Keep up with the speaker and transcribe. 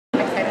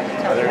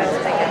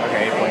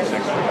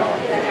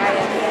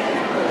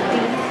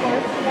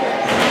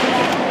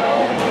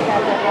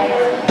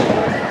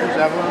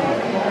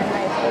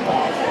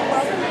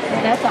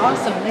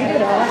awesome. They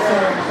did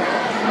awesome.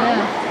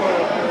 Yeah.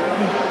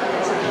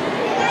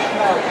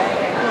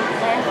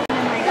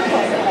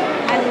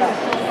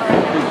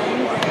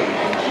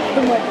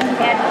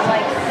 Had to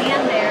like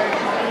stand there to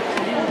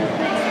do the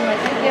thing.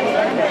 Like it gives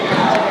her to this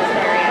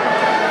area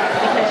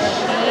because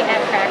she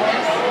at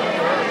practice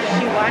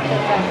she watches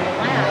them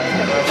laugh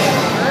because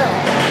she's a girl.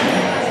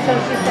 So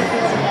she's supposed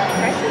to be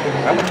pressure.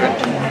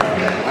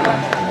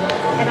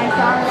 And I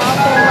saw her out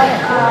there let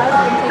it pause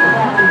and take a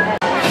walk.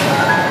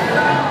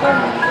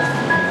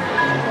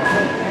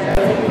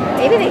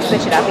 Maybe they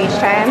switch it up each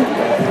time.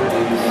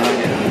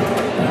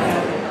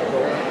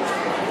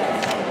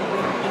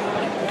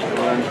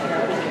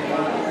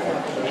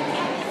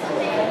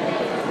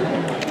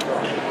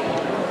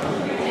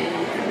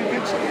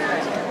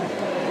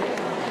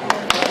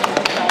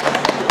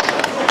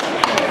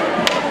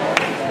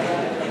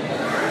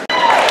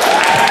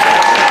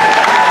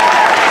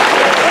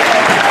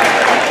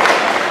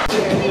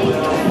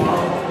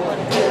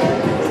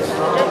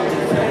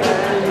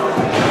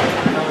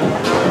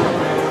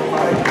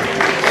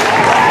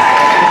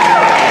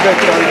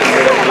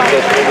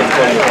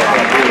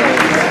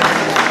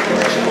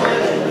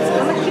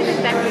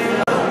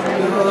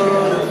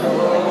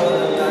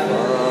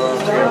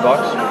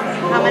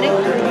 How many? We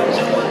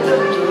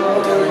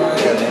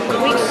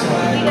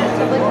got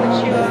some liquid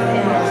shoes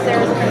and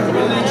Sarah's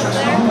principal went up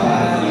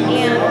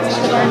there and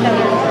she learned that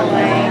we were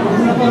like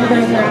the whole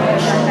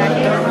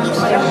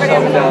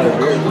time around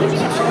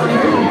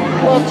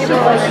well, people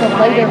like the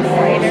lighter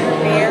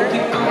beer.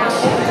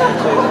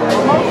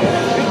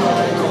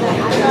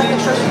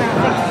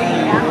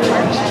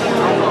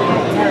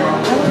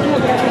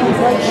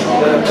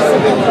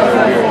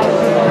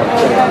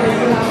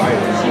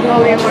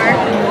 Oh, yeah, Mark.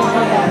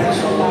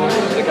 I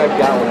think I've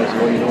got one as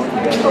well. You know what?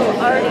 You got one.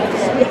 Already.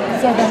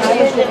 So the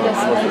highest of this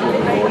one.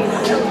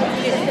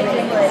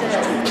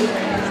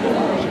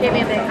 She gave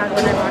me a big hug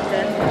when I walked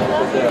in.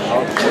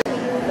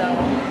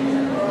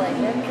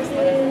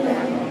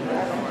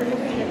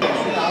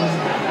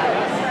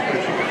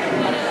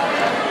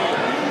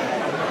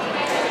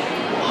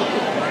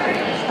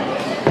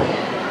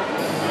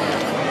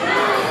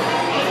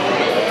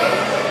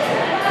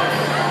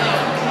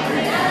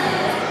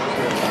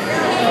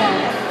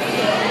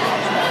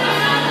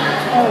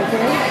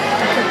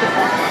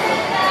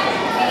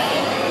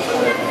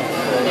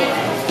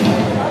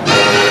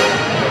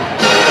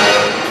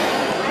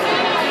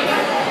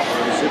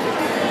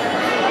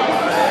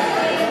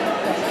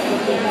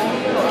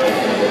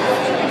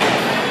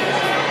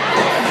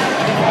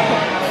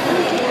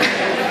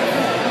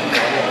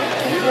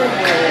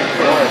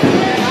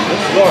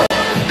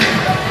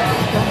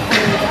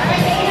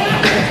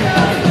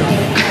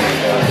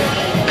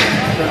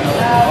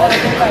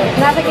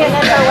 Nothing getting in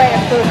our way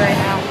of food right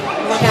now.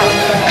 Look out.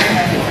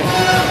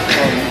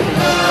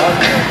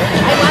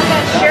 I want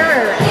that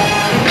shirt. Did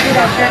you see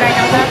that shirt I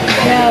held up?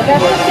 No, that's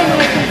the same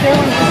like he's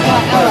doing just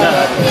like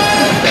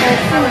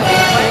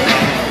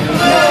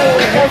No,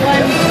 the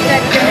one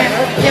that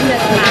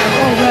gymnast model.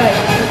 Oh, right.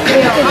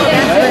 It's a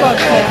football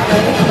camp,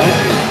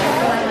 right?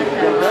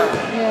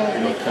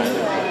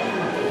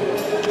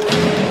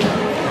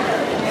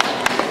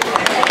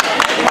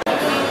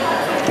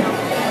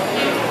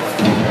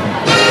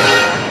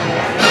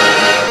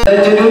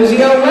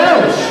 Denuzio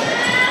Welsh.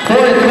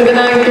 Fourth with a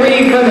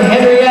 9.3 from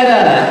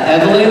Henrietta,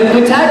 Evelyn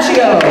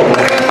Ithaca.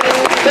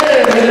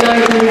 Third with a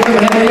 9.3 from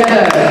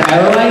Henrietta,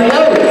 Caroline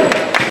Lowe.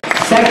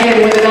 Second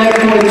with a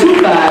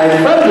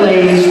 9.25 from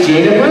Blaze,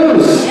 Jada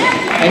Bruce.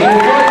 And your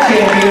fourth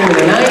champion with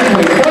a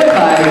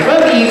 9.45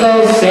 from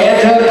Eagles,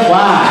 Sandra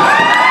Clark.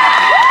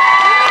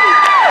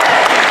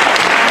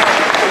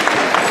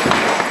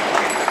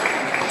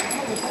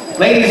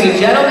 Ladies and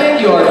gentlemen,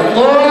 your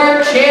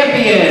floor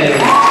champion.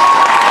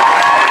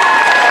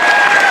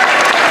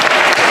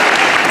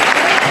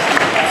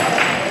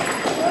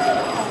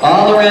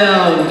 All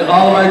around,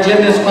 all of our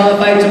gymnasts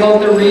qualified to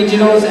both the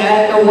regionals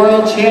and the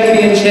World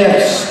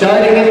Championships.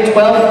 Starting in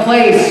 12th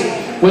place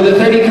with a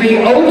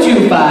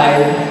 33.025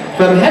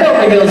 from Head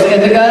Over Heels,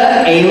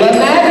 Ithaca, Ayla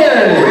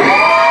Madden.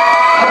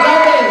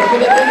 11th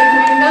with a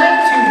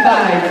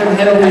 33.925 from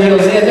Head Over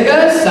Heels,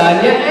 Ithaca,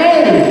 Sonia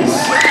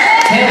Enns.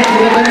 10th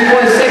with a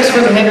 34.6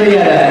 from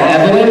Henrietta,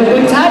 Evelyn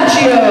Ithaca.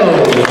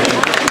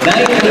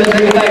 9th with a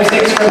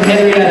 35.6 from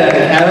Henrietta,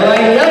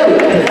 Caroline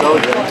Yote.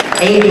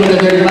 8th with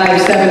a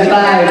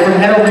 35.75 from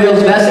Head Over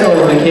Heels Vesco,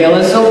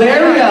 Michaela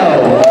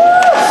Silverio.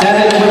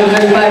 7th with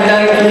a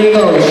 35.9 from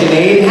Eagles,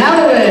 Sinead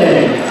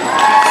Halloran.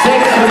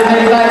 6th with a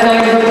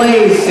 35.9 from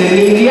Blaze,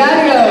 Sydney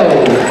Diago.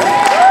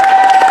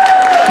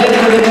 5th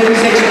with a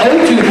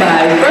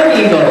 36.025 from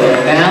Eagles,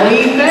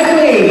 Mally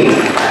Beckley.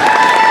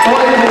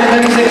 4th with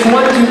a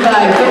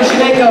 36.125 from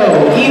Shineko,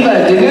 Eva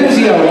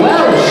Denuzio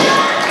Welsh.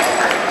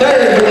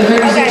 3rd with a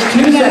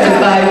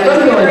 36.275 from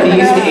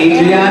Northeast,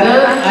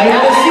 Adriana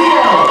Ayala.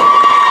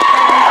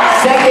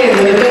 Second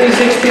with a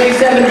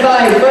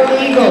 36.375 from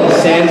Eagles,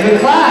 Sandra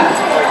Clark.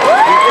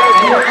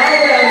 And your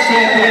all-around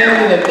champion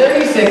with a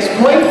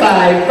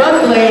 36.5 from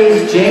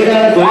Blaze,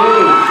 Jada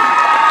Blue.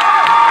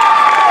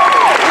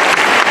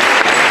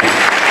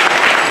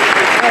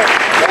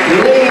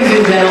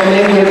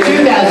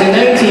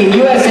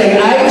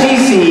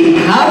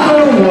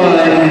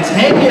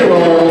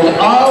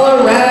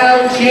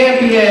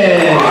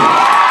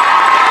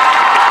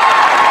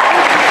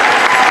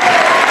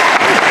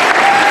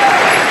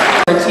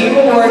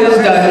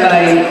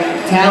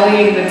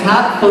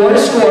 top 4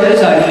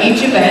 scores on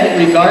each event,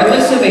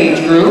 regardless of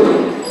age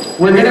group.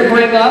 We're going to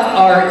bring up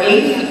our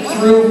 8th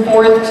through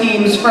 4th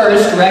teams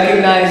first,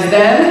 recognize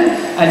them,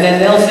 and then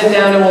they'll sit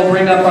down and we'll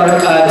bring up our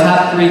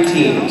top 3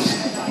 teams.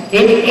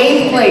 In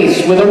 8th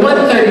place with a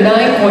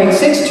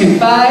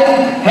 139.625,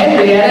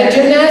 Henrietta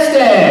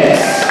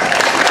Gymnastics.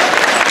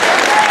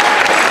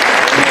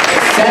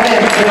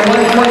 7th with a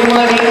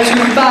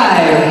 141.825,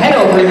 Head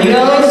Over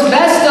Heels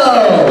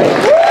Vestal.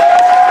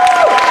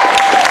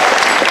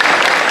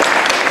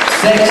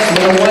 6th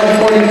with a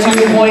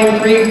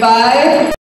 142.35.